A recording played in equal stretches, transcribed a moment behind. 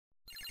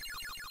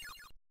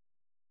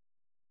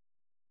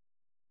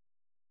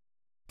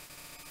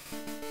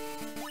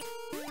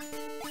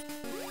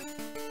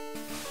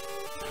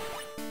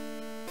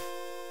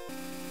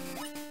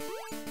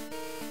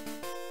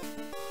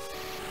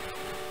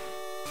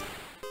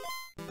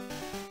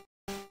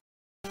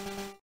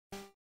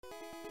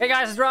Hey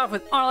guys, it's Rob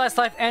with On Last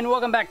Life, and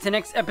welcome back to the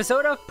next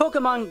episode of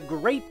Pokemon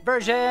Grape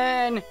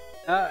version!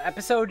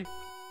 Episode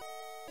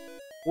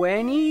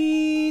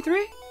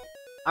 23?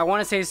 I want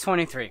to say it's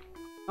 23.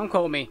 Don't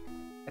quote me.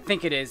 I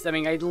think it is. I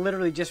mean, I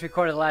literally just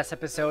recorded the last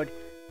episode,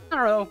 I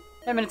don't know,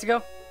 10 minutes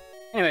ago.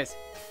 Anyways,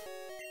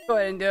 go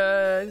ahead and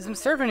do some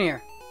surfing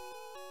here.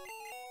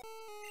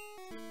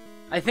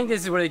 I think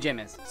this is where the gym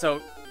is. So,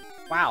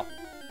 wow.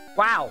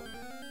 Wow.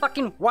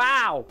 Fucking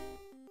wow!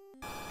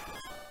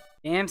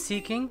 Damn,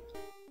 Sea King.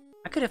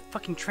 I could have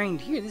fucking trained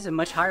here. These are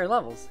much higher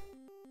levels.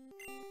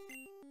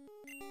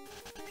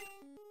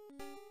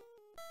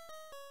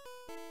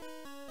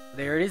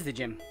 There it is, the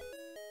gym.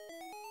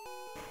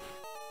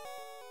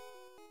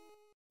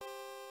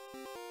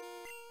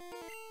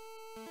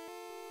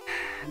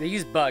 They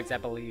use bugs, I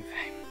believe.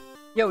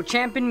 Yo,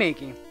 champ in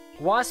making.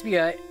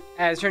 Waspia,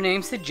 as her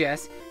name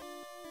suggests,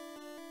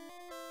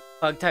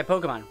 bug-type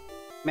Pokemon.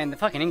 Man, the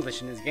fucking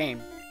English in this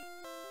game.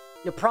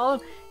 The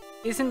problem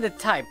isn't the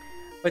type,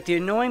 but the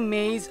annoying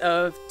maze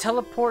of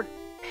teleport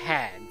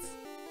pads.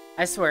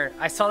 I swear,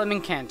 I saw them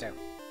in Kanto.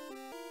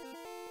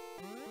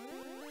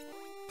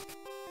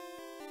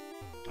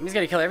 I'm just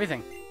gonna kill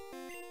everything.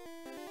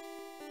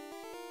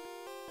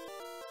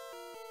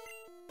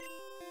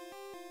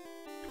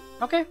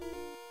 Okay.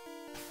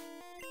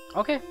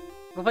 Okay,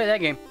 we'll play that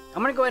game.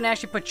 I'm gonna go ahead and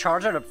actually put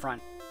Charizard up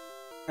front.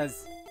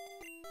 Because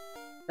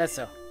that's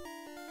so.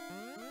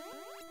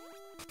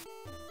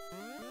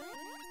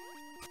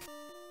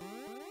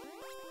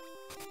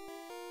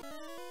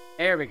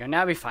 There we go,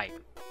 now we fight.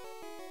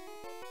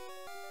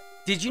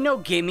 Did you know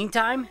gaming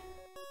time?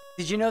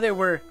 Did you know there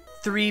were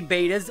 3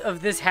 betas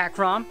of this hack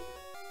ROM?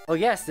 Well,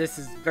 yes, this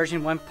is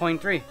version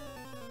 1.3.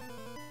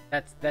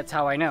 That's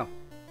how I know.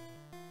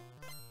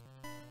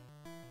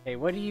 Okay,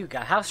 what do you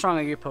got? How strong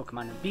are your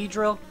Pokemon? A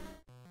Beedrill?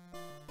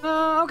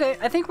 Okay,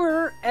 I think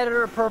we're at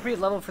an appropriate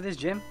level for this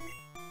gym.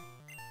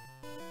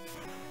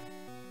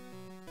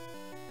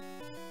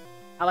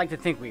 I like to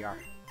think we are.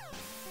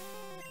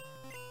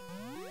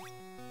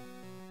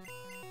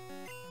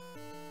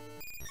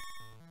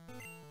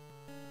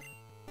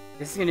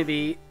 This is gonna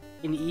be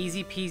an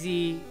easy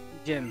peasy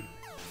gym.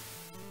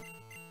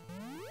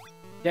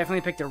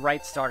 Definitely picked the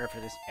right starter for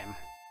this gym.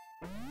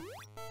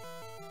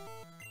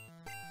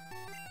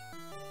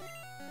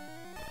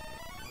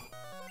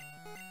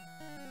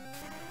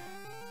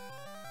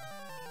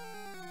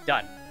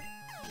 Done.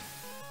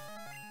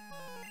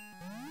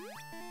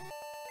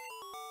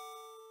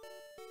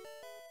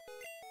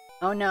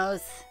 Oh no.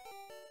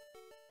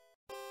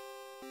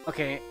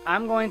 Okay,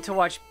 I'm going to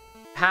watch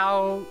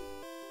Pow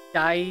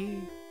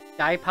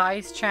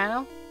Pie's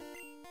channel.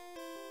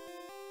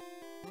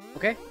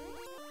 Okay.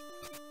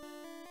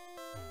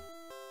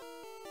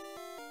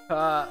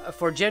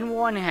 For Gen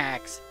 1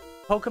 hacks,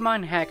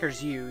 Pokemon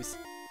hackers use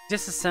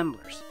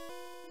disassemblers.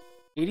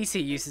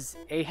 EDC uses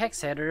a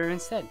hex editor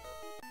instead.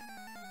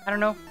 I don't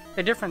know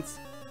the difference,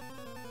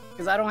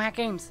 because I don't hack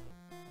games.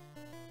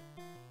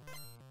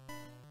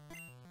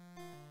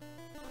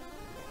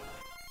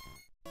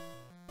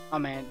 Oh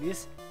man,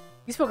 these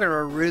Pokemon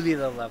are really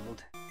low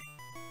leveled.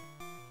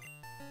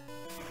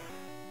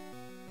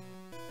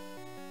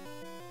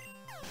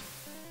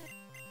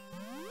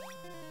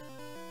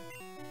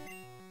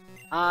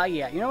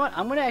 Yeah, you know what?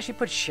 I'm gonna actually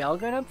put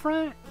Shelgon up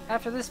front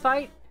after this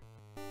fight,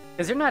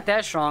 because they're not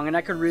that strong, and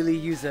I could really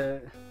use a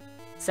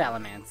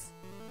Salamence.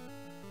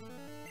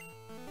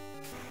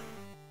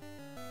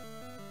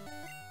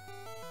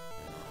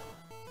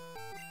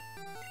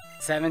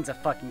 Seven's a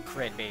fucking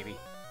crit, baby.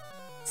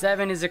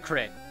 7 is a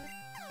crit.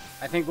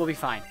 I think we'll be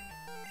fine.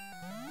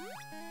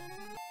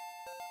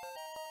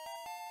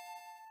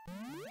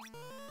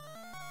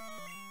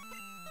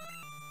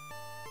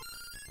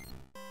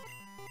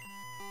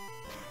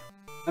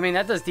 I mean,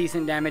 that does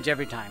decent damage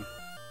every time.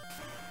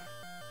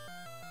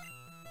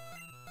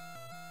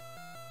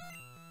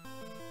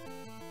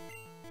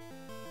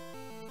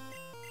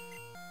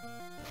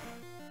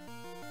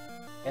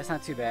 That's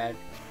not too bad.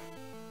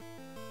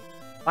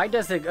 Fight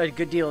does a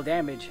good deal of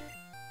damage.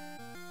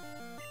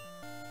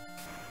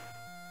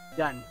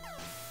 Done.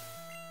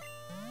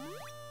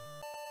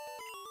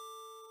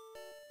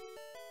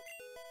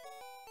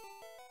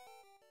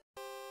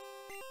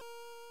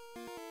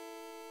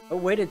 Oh,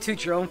 way to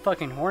toot your own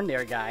fucking horn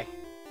there, guy.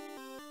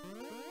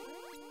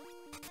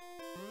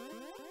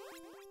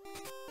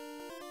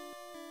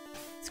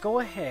 Let's go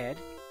ahead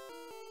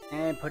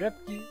and put up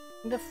you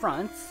in the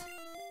front.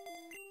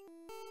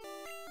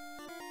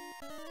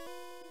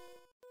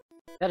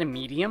 Is that a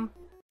medium?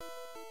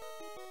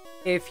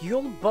 If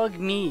you'll bug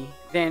me,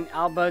 then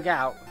I'll bug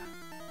out.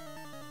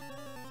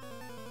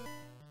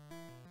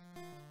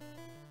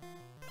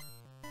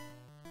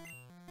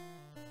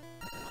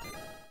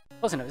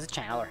 Close enough, it's a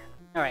channeler.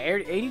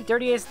 Alright,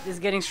 80-30 is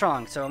getting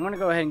strong, so I'm gonna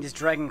go ahead and just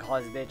Dragon Claw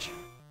this bitch.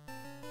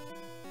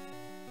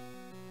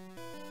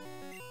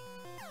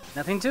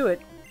 Nothing to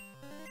it.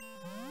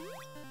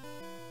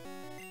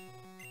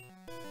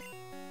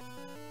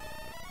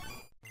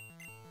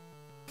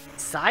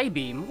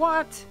 Psybeam?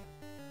 What?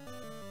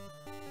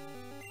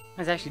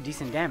 That's actually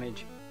decent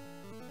damage.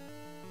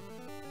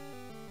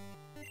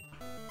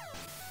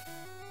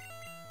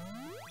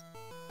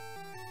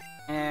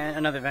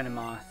 another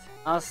Venomoth.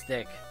 I'll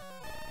stick.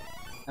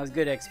 That was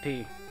good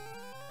XP.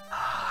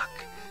 Fuck.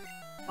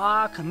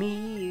 Fuck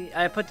me.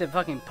 I put the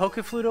fucking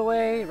Poke Flute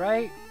away,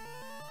 right?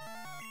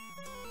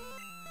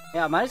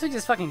 Yeah, might as well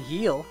just fucking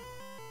heal.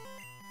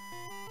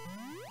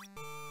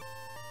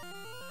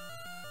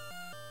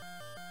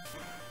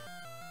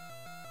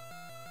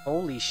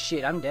 Holy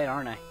shit, I'm dead,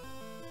 aren't I?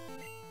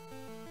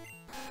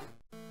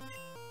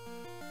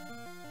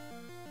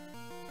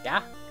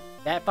 Yeah,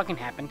 that fucking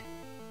happened.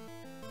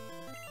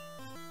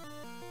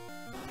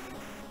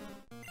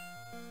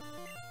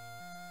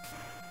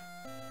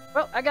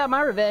 Well, I got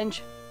my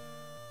revenge.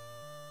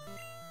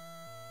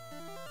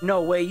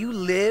 No way, you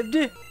lived?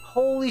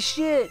 Holy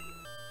shit.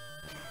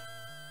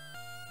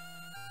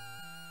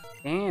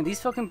 Damn, these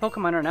fucking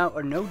Pokemon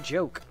are no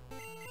joke.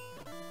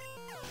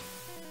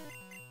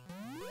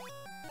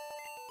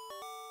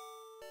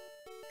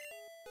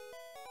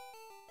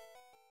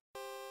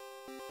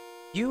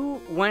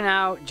 You went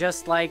out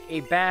just like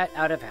a bat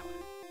out of hell.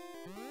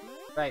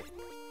 Right.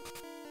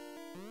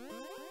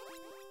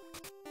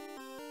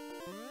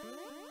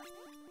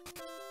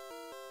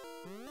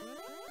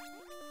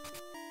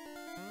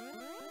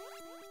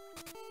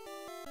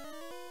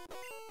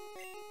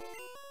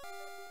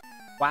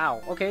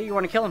 Wow, okay, you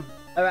want to kill him.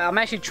 I'm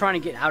actually trying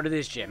to get out of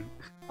this gym.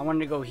 I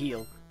wanted to go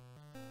heal.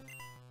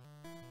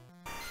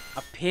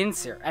 A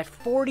pincer. At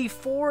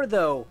 44,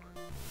 though.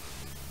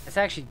 That's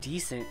actually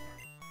decent.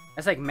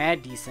 That's like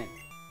mad decent.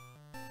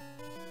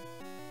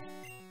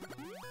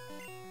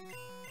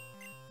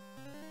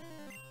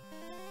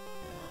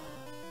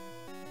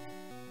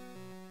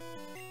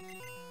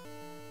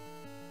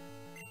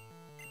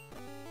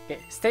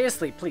 Okay, stay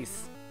asleep,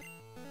 please.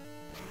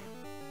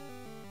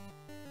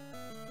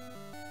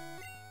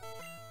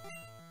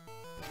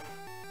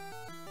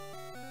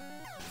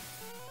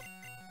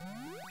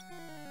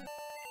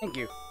 Thank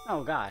you.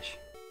 Oh gosh.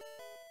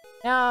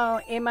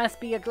 No, it must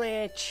be a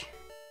glitch.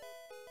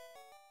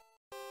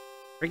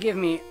 Forgive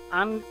me,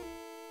 I'm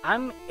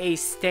a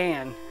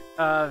stan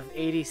of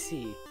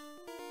ADC.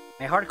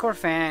 A hardcore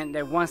fan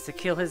that wants to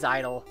kill his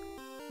idol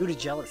due to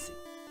jealousy.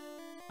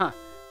 Huh.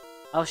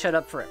 I'll shut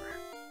up forever.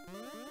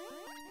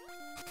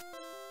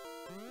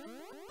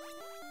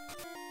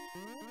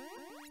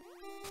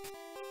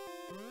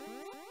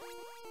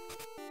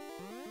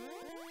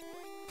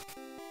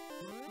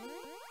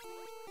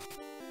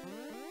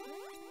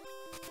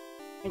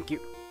 Thank you.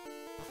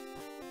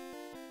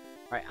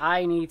 Alright,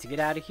 I need to get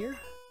out of here.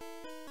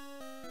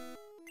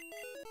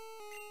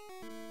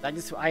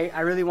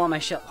 I really want my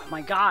shell. Oh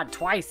my god,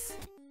 twice!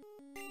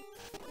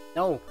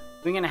 No,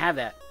 we're gonna have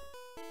that.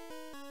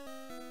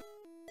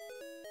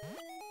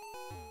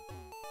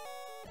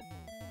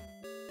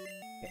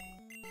 Okay.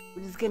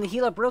 We're just gonna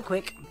heal up real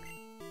quick.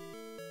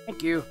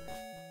 Thank you.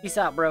 Peace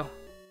out, bro.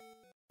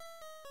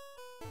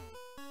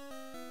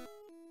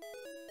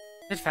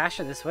 Is it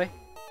faster this way?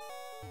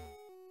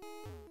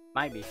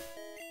 Might be.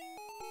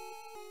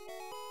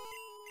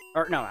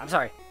 Or, no, I'm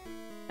sorry.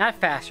 Not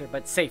faster,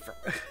 but safer.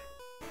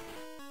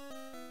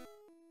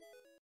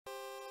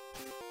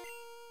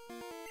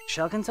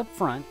 Shellgun's up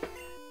front.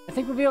 I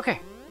think we'll be okay.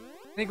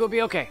 I think we'll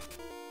be okay.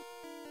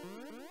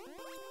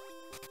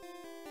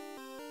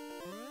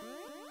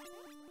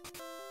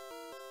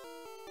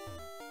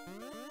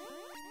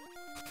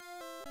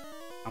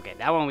 Okay,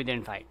 that one we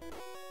didn't fight.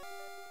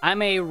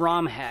 I'm a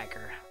ROM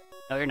hacker.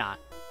 No, you're not.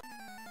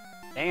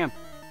 Damn.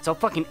 So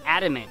fucking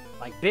adamant.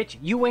 Like, bitch,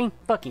 you ain't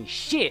fucking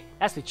shit.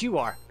 That's what you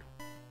are.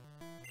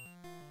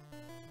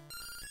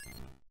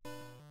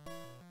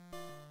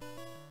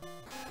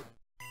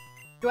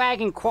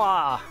 Dragon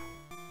Claw.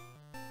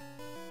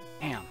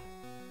 Damn.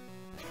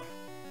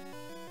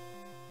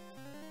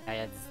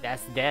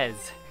 That's Dez.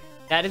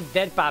 That is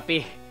dead,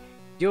 Papi.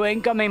 You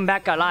ain't coming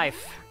back alive.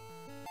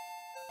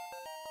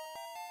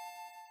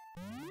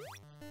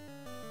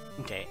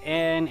 Okay,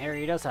 and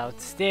Aridos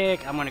out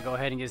stick. I'm gonna go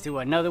ahead and just do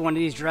another one of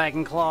these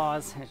Dragon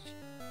Claws.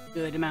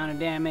 Good amount of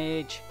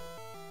damage.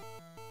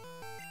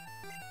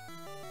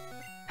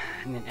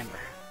 And then Ember.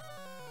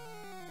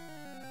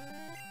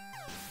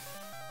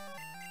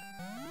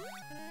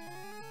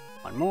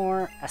 One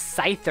more. A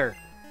Scyther.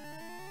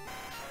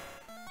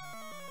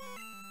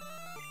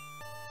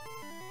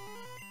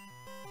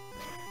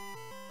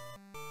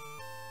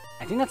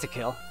 I think that's a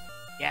kill.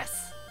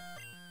 Yes.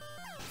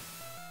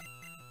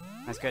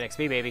 That's good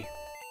XP, baby.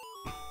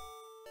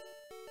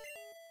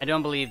 I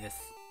don't believe this.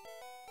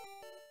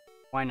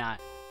 Why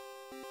not?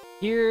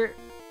 Here,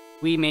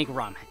 we make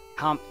ROM.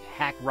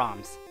 Hack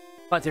ROMs.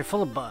 But they're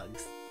full of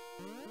bugs.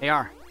 They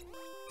are.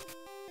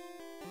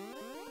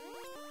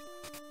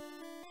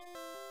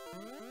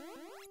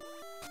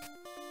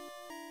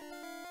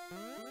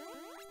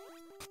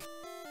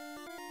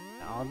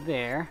 All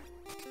there.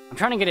 I'm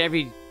trying to get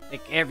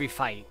every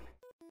fight.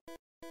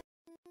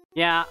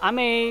 Yeah, I'm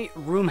a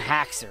room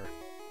hacker.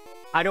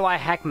 How do I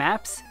hack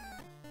maps?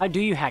 How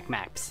do you hack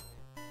maps?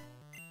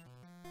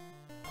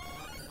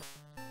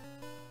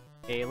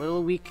 Okay, a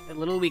little weak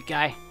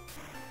guy.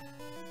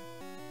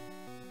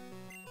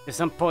 There's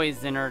some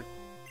poison or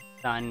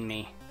stun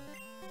me.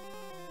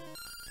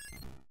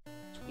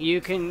 you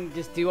can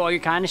just do all your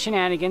kind of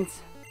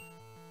shenanigans.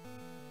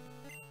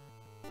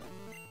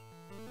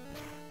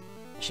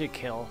 Should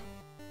kill.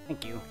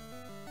 Thank you.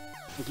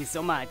 Thank you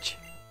so much.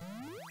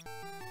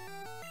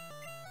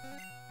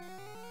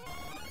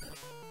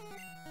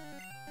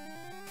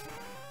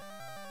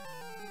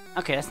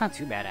 Okay, that's not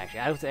too bad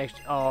actually. I was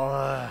actually.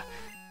 Oh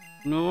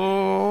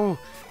no,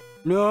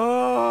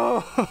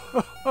 no.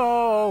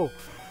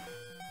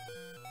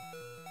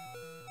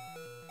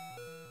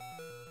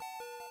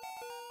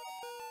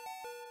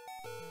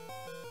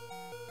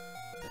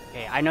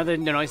 Okay, I know the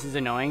noise is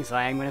annoying, so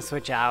I am gonna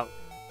switch out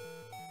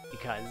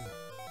because.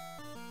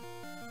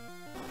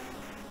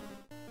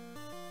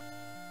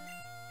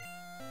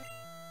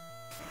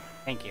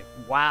 Thank you.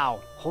 Wow.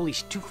 Holy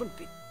sh!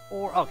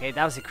 254. Okay,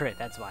 that was a crit.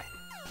 That's why.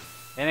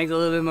 That makes a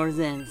little bit more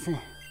sense.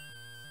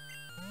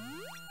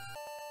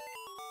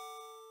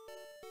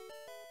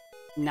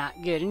 Not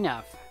good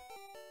enough.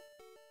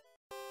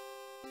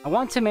 I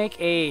want to make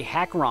a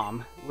hack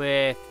ROM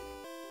with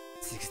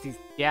 60.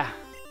 Yeah.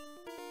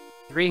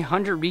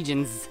 300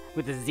 regions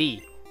with a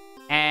Z.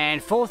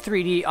 And full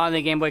 3D on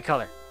the Game Boy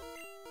Color.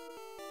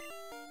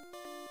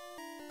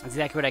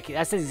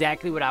 That's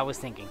exactly what I was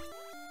thinking.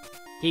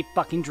 Keep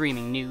fucking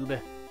dreaming, noob.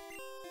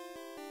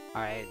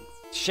 Alright.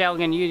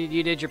 Shelgan,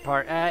 you did your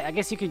part. I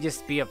guess you could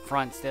just be up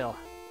front still.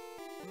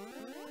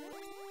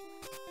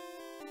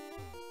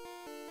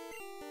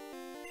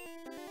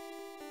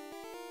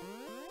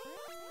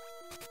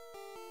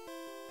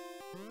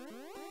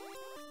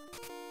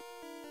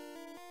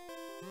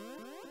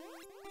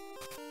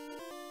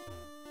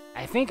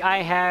 I think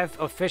I have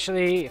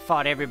officially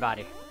fought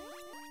everybody.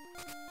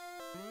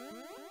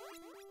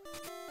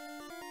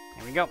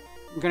 There we go.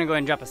 I'm gonna go ahead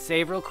and drop a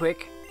save real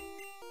quick.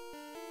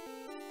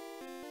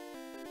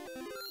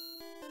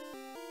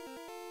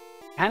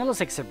 Kinda looks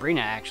like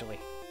Sabrina, actually.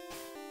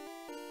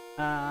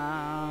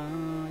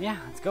 Yeah,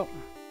 let's go.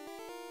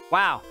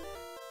 Wow.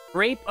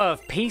 Grape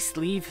of Pace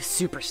Leave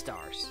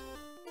Superstars.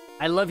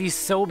 I love you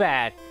so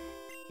bad.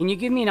 Can you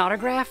give me an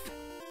autograph?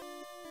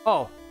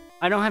 Oh,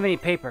 I don't have any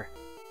paper.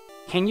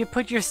 Can you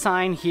put your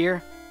sign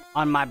here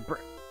on my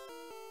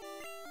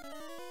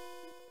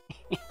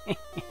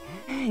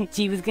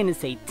She was gonna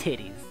say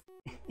titties.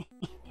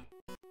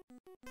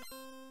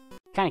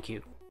 Kinda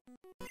cute.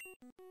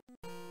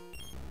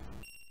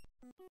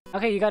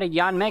 Okay, you got a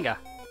Yan Mega.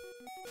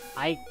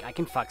 I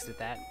can fucks with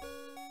that.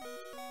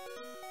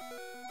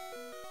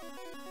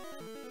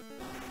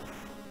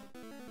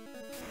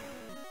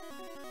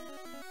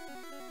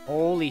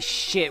 Holy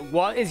shit,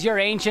 what is your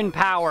ancient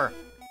power?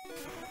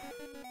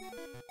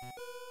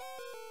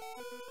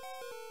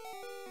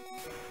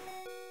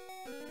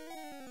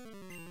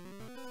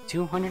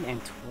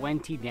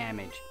 $220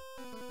 damage.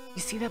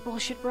 You see that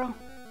bullshit, bro?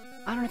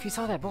 I don't know if you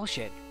saw that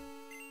bullshit.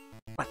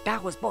 But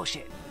that was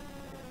bullshit.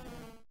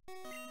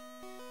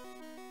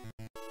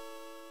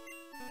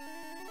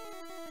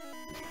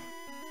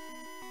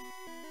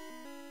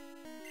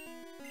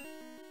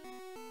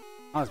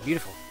 Oh, it's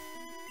beautiful.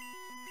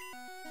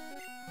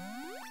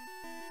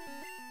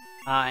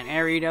 An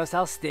Aridos,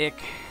 I'll stick.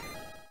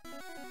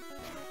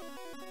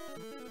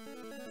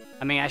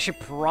 I mean, I should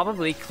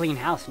probably clean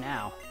house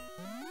now.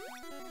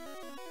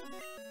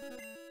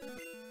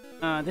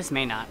 This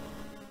may not.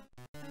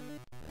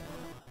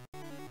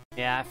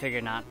 Yeah, I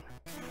figured not.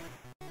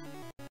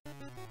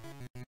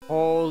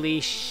 Holy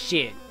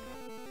shit.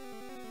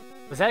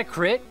 Was that a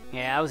crit?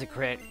 Yeah, that was a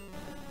crit.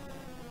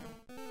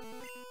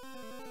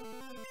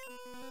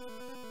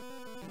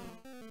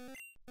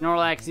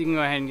 Snorlax, you can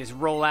go ahead and just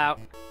roll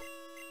out.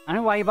 I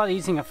don't know why you bother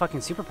using a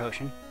fucking super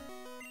potion.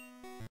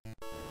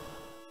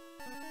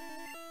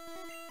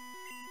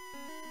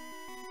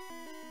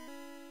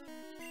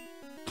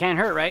 Can't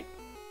hurt, right?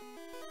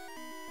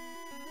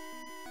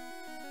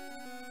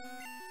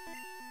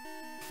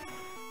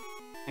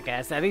 Okay,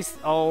 that's at least...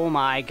 Oh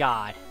my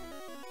god.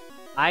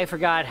 I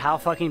forgot how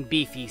fucking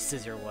beefy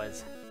Scissor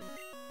was.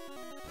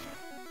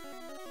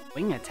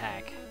 Wing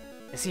attack.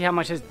 Let's see how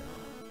much is...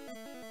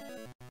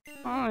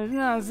 Oh, it's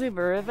not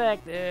super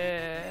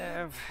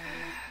effective.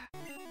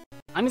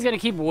 I'm just gonna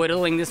keep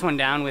whittling this one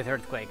down with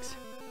Earthquakes.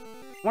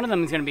 One of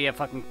them is gonna be a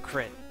fucking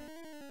crit.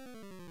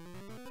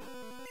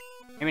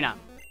 Maybe not.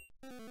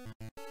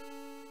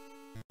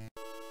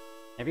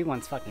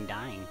 Everyone's fucking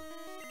dying.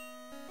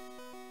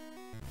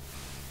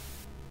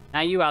 Now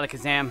you,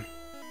 Alakazam.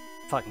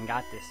 Fucking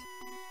got this.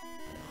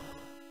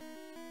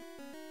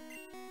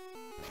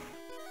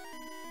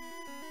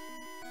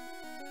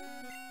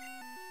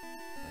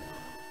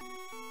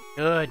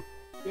 Good.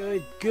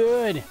 Good,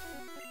 good.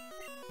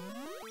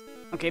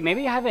 Okay,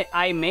 maybe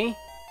I may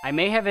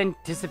have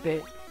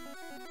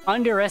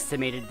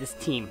underestimated this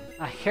team.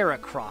 A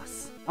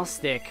Heracross. I'll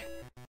stick.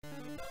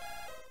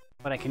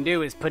 What I can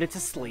do is put it to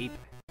sleep.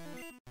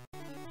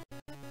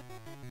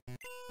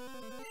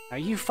 Are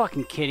you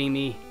fucking kidding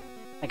me?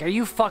 Like, are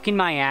you fucking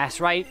my ass,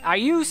 right? Are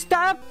you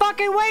stop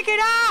fucking waking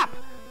up?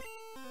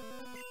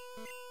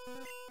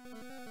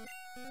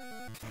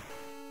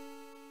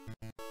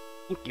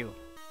 Thank you.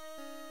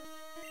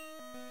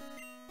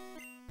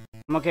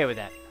 I'm okay with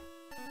that.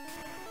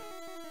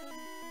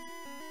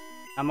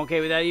 I'm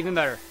okay with that even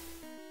better.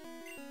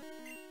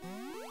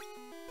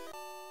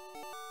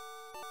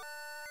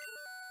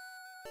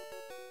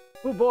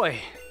 Oh boy.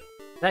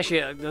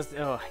 Actually,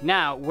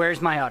 now, where's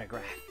my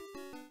autograph?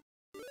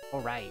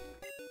 Alright.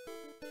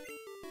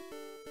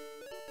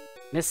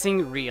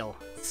 Missing reel.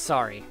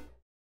 Sorry.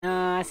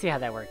 I see how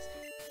that works.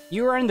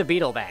 You earned the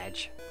Beetle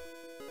Badge.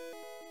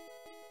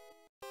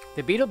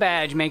 The Beetle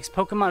Badge makes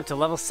Pokemon up to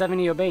level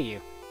 70 obey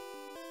you.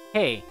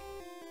 Hey,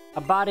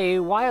 about a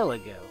while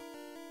ago.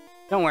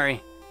 Don't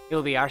worry, it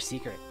will be our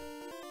secret.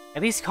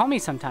 At least call me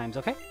sometimes,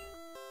 okay?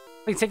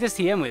 Please take this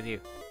TM with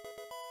you.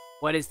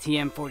 What is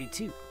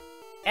TM42?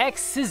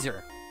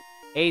 X-Scissor.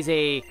 Is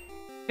a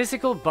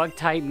physical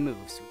bug-type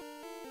move.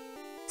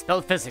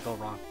 Spelled physical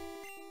wrong.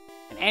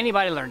 Can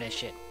anybody learn this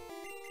shit?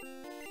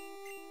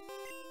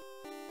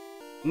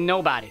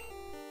 Nobody.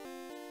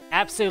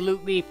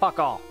 Absolutely fuck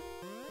all.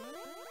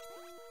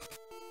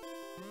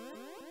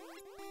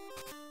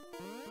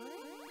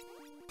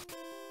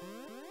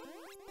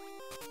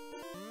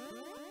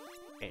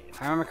 Okay,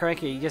 if I remember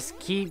correctly, you just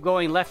keep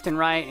going left and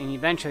right and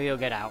eventually you'll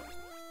get out.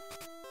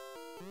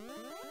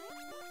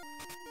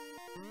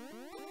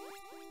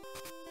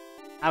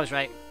 I was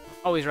right.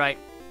 Always right.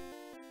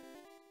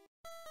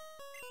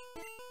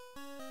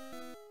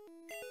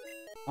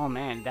 Oh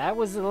man, that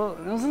was a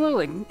little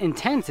like,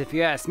 intense if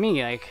you ask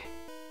me. Like,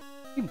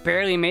 you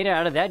barely made it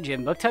out of that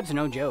gym. Bug types are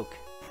no joke.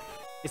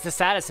 It's the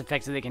saddest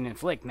effects that they can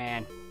inflict,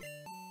 man.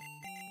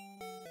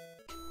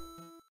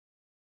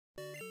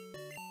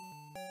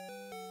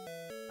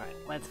 Alright,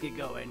 let's get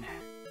going.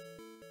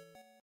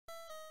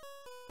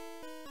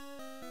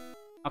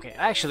 Okay,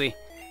 actually,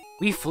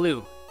 we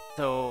flew.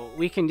 So,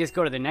 we can just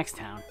go to the next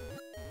town.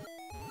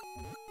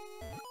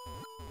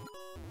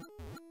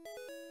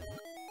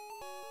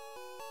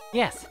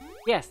 Yes,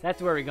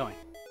 that's where we're going.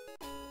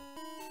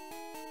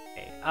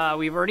 Okay,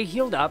 we've already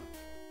healed up.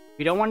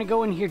 We don't want to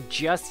go in here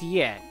just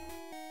yet.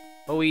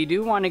 But we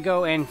do want to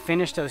go and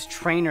finish those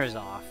trainers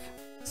off.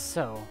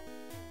 So,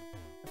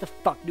 what the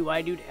fuck do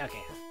I do?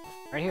 Okay,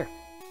 right here.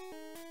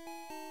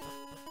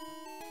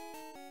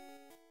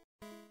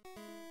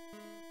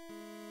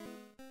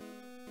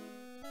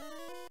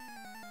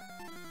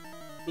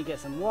 Let me get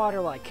some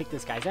water while I kick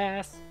this guy's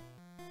ass.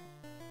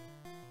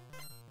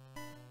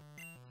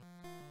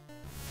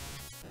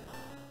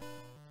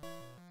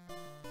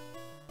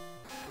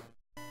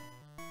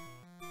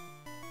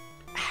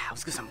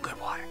 Let's get some good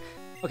water.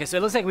 Okay, so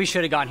it looks like we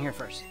should have gone here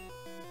first.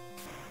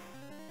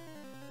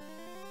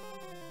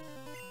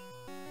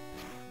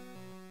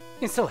 You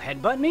can still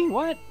headbutt me?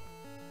 What?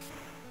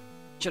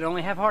 Should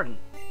only have hardened.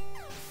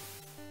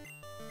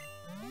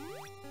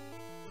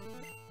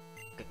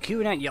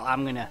 Kakuna, yo,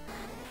 I'm gonna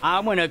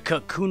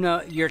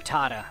Kakuna your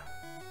Tada.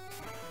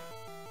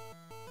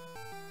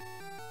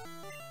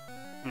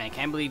 And I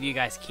can't believe you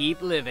guys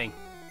keep living.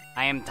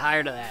 I am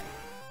tired of that.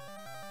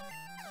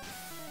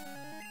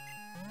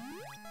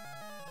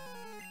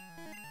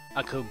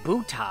 A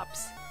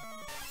Kabutops.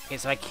 Okay,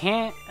 so I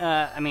can't,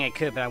 I mean I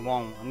could, but I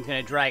won't. I'm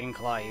gonna Dragon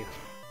Claw you.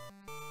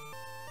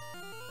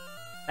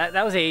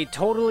 That was a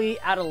totally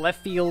out of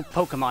left field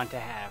Pokemon to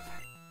have.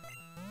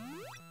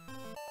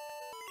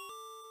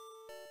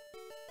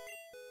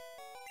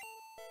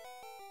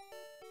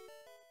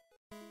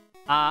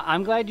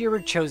 I'm glad you were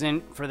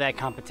chosen for that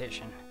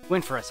competition.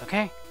 Win for us,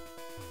 okay?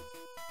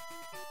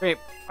 Grape,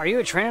 are you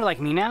a trainer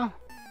like me now?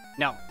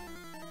 No.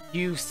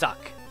 You suck.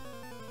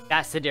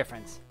 That's the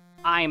difference.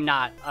 I'm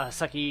not a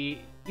sucky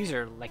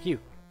user like you.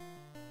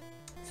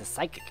 It's a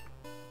psychic.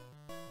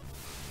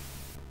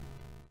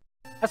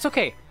 That's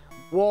okay.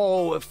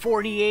 Whoa,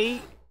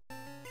 48?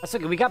 That's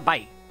okay, we got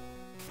bite.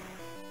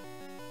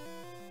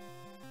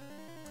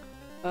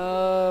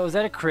 Was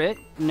that a crit?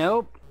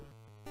 Nope.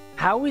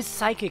 How is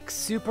Psychic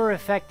super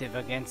effective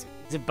against...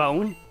 Is it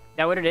Bone? Is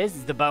that what it is?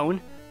 Is the Bone?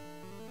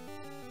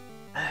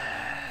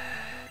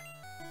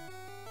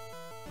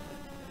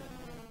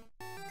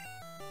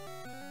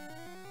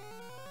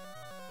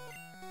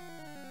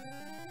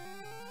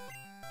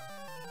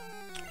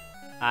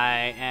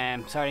 I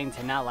am starting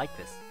to not like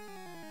this.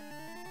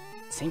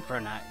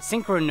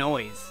 Synchro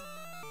noise.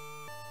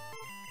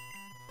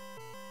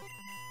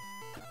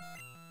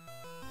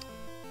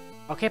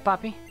 Okay,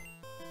 Poppy.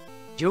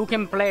 You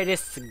can play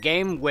this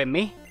game with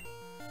me,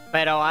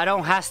 but I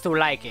don't have to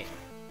like it.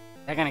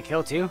 Is that gonna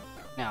kill too?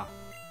 No.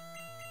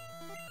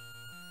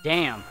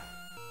 Damn.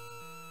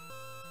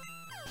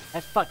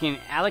 That's fucking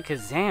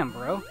Alakazam,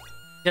 bro.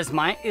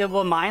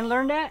 Will mine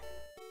learn that?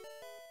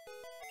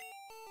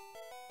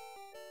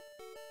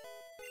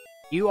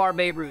 You are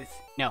Babe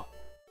Ruth. No.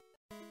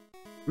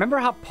 Remember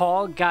how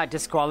Paul got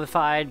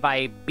disqualified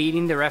by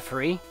beating the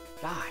referee?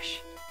 Gosh.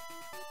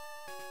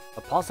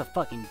 But Paul's a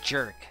fucking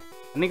jerk.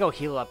 Let me go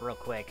heal up real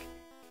quick.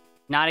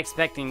 Not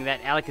expecting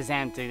that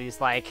Alakazam to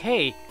just like,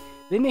 hey,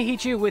 let me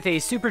hit you with a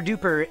super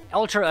duper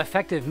ultra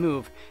effective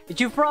move that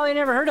you've probably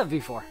never heard of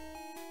before.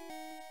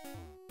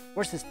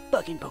 Where's this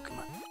fucking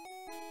Pokemon?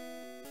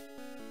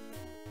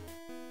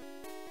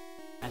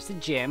 That's the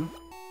gym,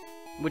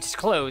 which is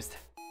closed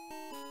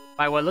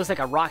by what looks like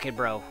a rocket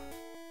bro.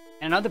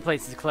 And another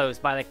place is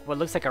closed by like what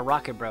looks like a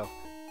rocket bro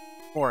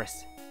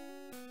forest.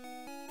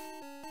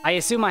 I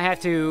assume I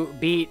have to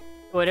beat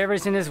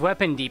whatever's in this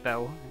weapon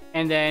depot,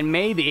 and then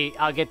maybe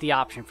I'll get the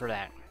option for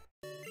that.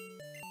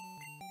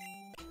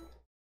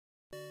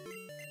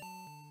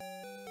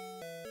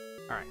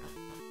 Alright.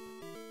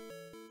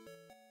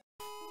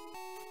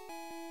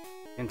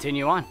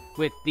 Continue on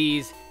with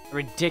these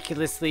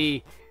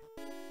ridiculously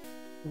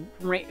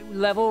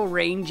level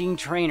ranging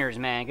trainers,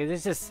 man, because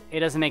it's just, it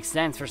doesn't make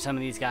sense for some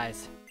of these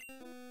guys.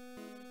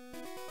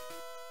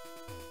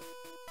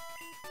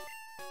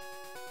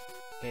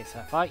 Okay, so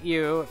I fought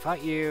you,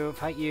 fought you,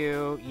 fought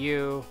you,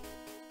 you.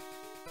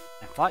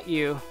 I fought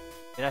you.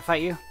 Did I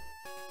fight you?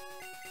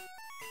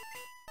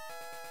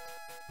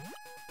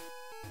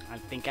 I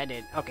think I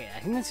did. Okay, I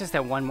think that's just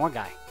that one more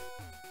guy.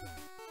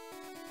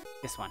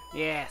 This one.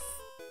 Yes.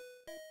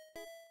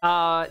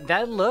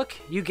 That look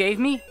you gave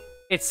me,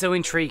 it's so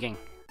intriguing.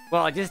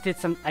 Well, I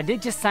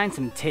did just sign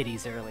some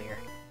titties earlier.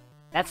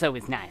 That's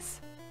always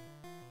nice.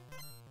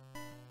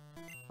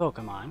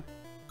 Pokemon.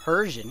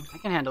 Persian. I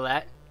can handle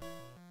that.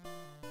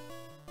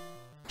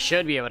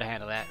 Should be able to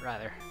handle that,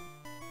 rather.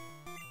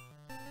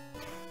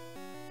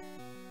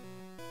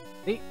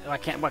 See? I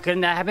can't. Why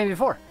couldn't that happen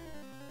before?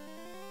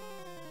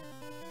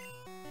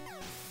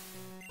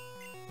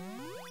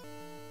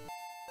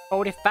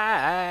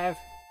 $45.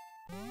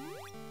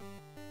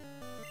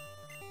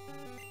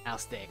 I'll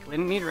stick.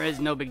 Meter is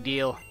no big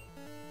deal.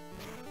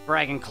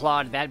 Dragon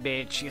clawed that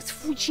bitch. It's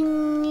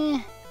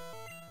fooching.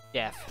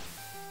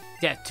 Death.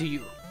 Death to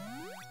you.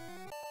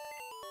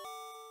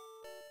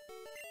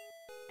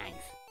 Nice.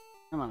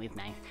 I'm always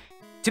nice.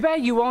 Too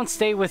bad you won't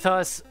stay with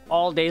us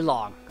all day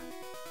long.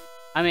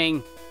 I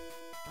mean,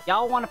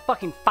 y'all want to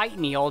fucking fight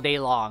me all day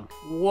long.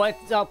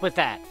 What's up with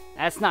that?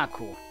 That's not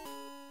cool.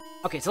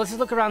 Okay, so let's just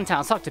look around town.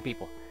 Let's talk to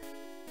people.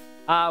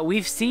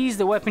 We've seized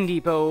the weapon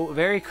depot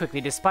very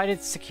quickly despite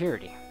its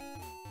security.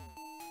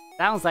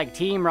 Sounds like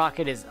Team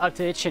Rocket is up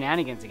to its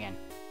shenanigans again.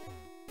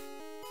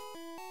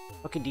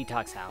 Look at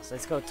Detox House.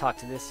 Let's go talk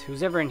to this.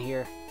 Who's ever in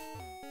here?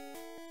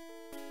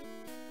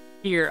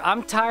 Here,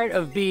 I'm tired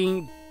of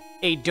being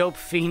a dope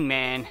fiend,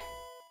 man.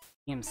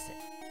 I'm sick.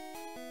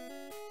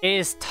 It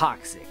is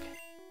toxic.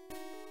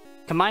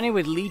 Combine it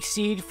with Leech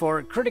Seed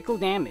for critical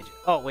damage.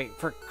 Oh, wait,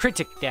 for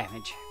critic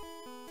damage.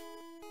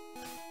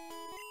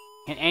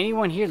 Can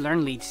anyone here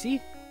learn Leech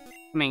Seed?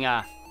 I mean,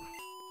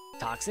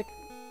 toxic?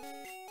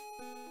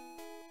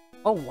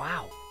 Oh,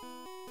 wow.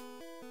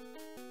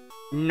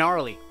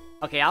 Gnarly.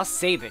 Okay, I'll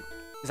save it,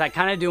 because I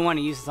kind of do want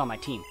to use this on my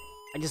team.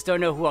 I just don't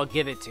know who I'll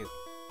give it to.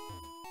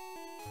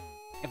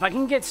 If I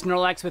can get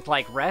Snorlax with,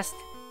 like, Rest,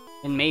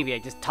 then maybe I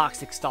just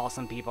Toxic Stall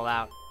some people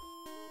out.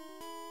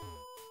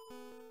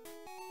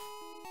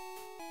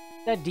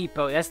 That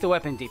depot, that's the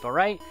weapon depot,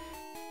 right?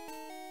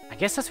 I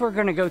guess that's where we're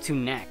gonna go to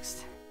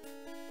next.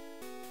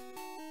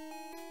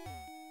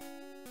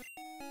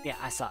 Yeah,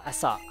 I saw,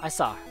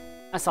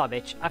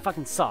 bitch. I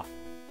fucking saw.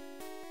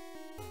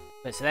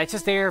 But so that's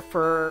just there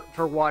for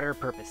water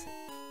purposes.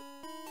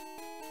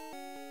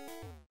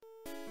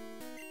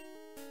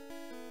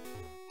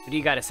 What do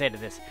you gotta say to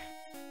this?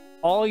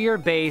 All your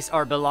base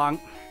are belong...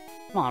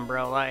 Come on,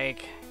 bro,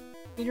 like...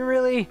 Did you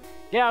really?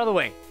 Get out of the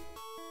way.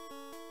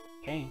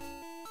 Okay.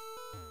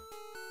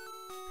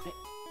 Hey,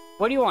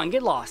 what do you want?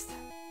 Get lost.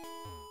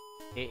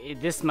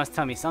 This must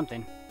tell me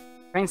something.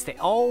 Train station.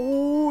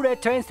 Oh,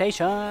 that train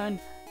station!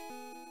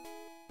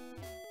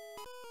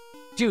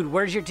 Dude,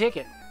 where's your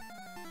ticket?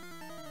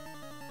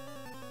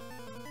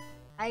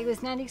 I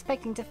was not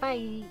expecting to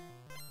fight.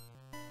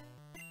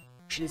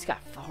 Shit, this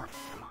got far.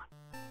 Come on.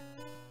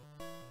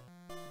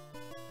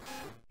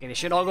 Okay, they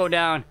should all go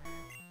down.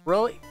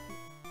 Really?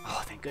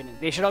 Oh, thank goodness.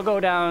 They should all go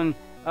down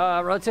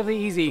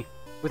relatively easy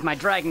with my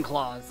Dragon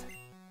Claws.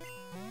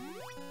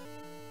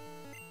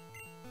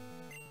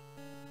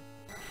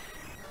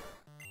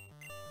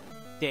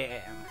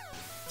 Damn.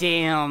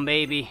 Damn,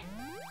 baby.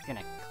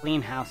 Gonna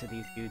clean house with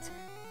these dudes.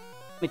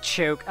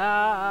 Machoke.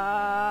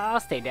 I'll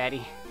stay,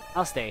 daddy.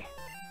 I'll stay.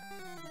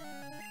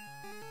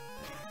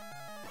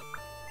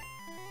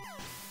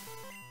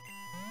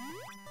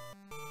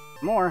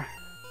 More.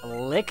 A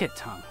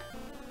Lickitung.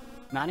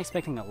 Not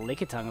expecting a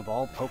Lickitung of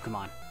all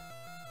Pokemon.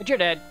 But you're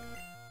dead.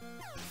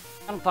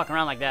 I don't fuck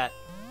around like that.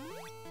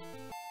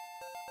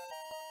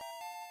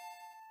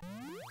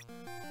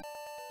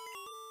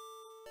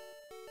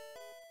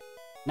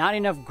 Not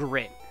enough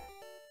grit.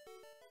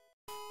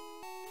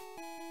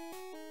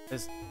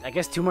 There's, I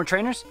guess, 2 more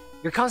trainers?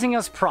 You're causing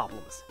us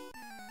problems.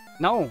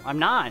 No, I'm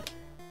not.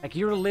 Like,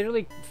 you're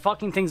literally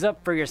fucking things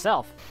up for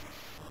yourself.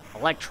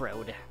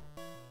 Electrode.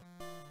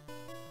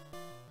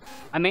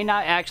 I may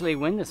not actually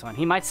win this one.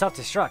 He might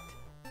self-destruct.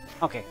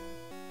 Okay.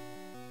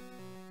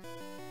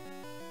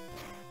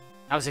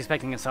 I was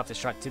expecting a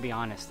self-destruct, to be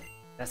honest.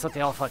 That's what they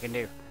all fucking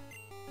do.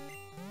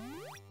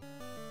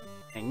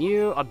 And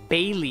you, a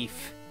Bayleaf.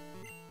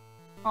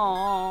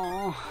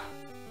 Aww.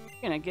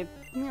 Gonna get...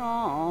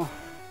 Aww.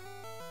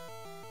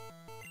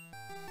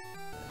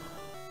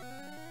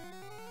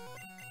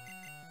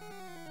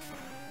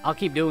 I'll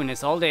keep doing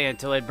this all day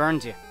until it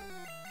burns you.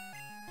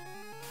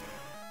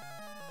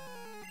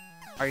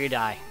 Or you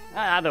die.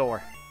 Either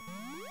or.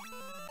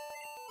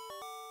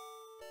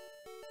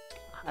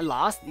 I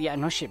lost? Yeah,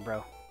 no shit,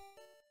 bro.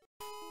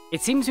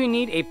 It seems we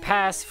need a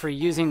pass for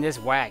using this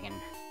wagon.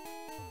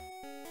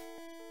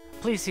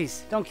 Please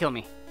cease. Don't kill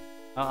me.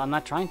 Oh, I'm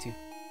not trying to.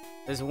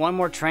 There's one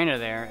more trainer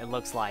there, it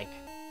looks like.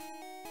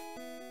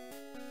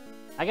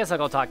 I guess I'll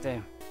go talk to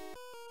him.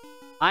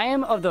 I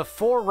am of the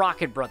 4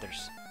 Rocket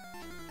Brothers.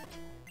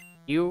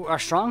 You are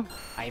strong?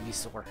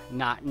 Ivysaur.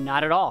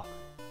 Not at all.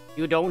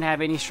 You don't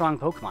have any strong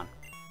Pokemon.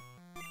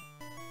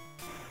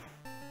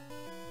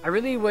 I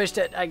really wish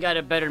that I got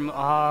a better...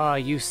 Oh,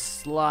 you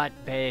slut,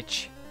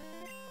 bitch.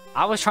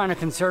 I was trying to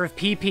conserve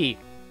PP.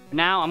 But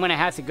now I'm gonna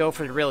have to go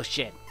for the real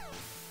shit.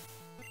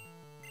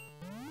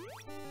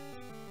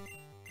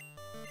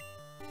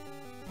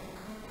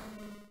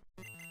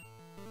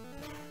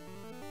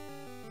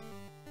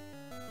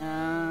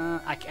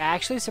 I'm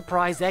actually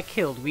surprised that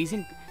killed.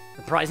 Weezing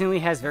surprisingly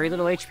has very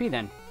little HP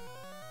then.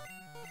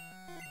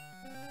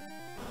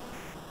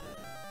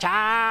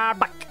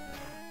 Charbak!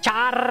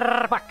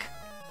 Charbak!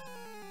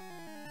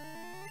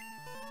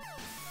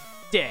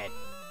 Dead.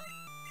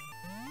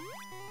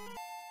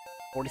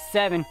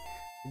 47.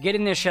 Get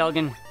in there,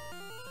 Shelgon.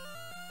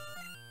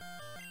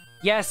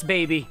 Yes,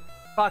 baby.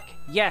 Fuck,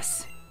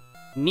 yes.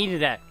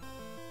 Needed that.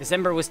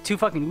 December was too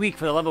fucking weak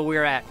for the level we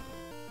were at.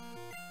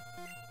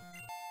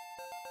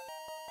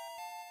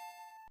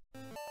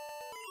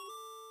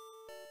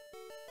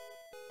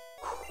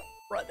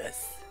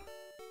 Brothers.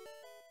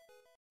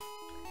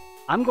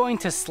 I'm going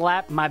to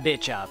slap my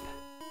bitch up.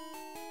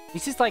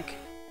 He's just like...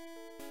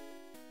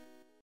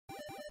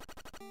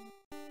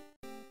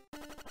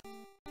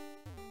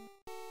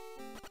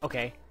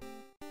 Okay.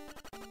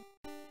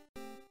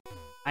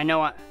 I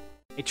know a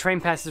train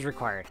pass is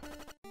required.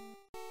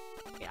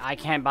 I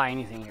can't buy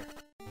anything here.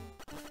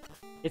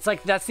 It's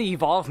like, that's the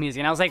Evolve music,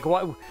 and I was like,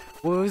 what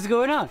was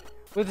going on?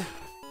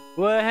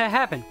 What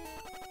happened?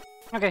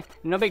 Okay,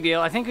 no big deal.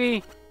 I think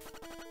we...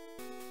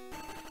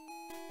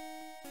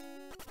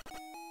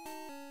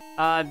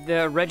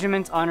 the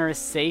regiment's honor is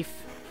safe.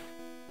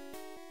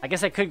 I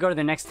guess I could go to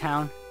the next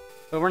town,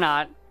 but we're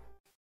not.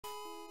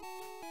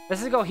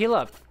 Let's just go heal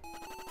up.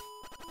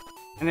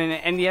 And then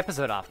end the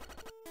episode off.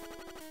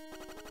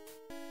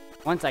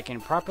 Once I can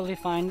properly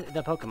find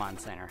the Pokemon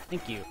Center.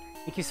 Thank you.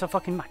 Thank you so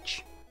fucking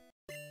much.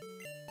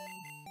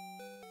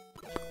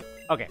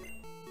 Okay.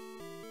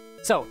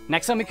 So,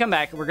 next time we come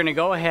back, we're gonna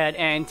go ahead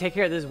and take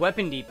care of this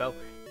weapon depot.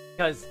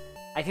 Because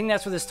I think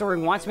that's where the story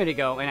wants me to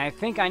go. And I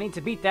think I need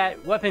to beat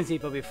that weapons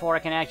depot before I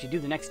can actually do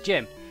the next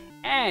gym.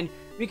 And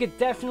we could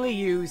definitely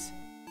use,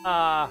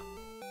 the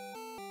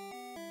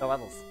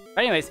levels.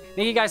 But anyways,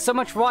 thank you guys so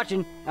much for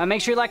watching.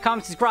 Make sure you like,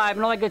 comment, subscribe,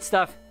 and all that good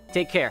stuff.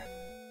 Take care.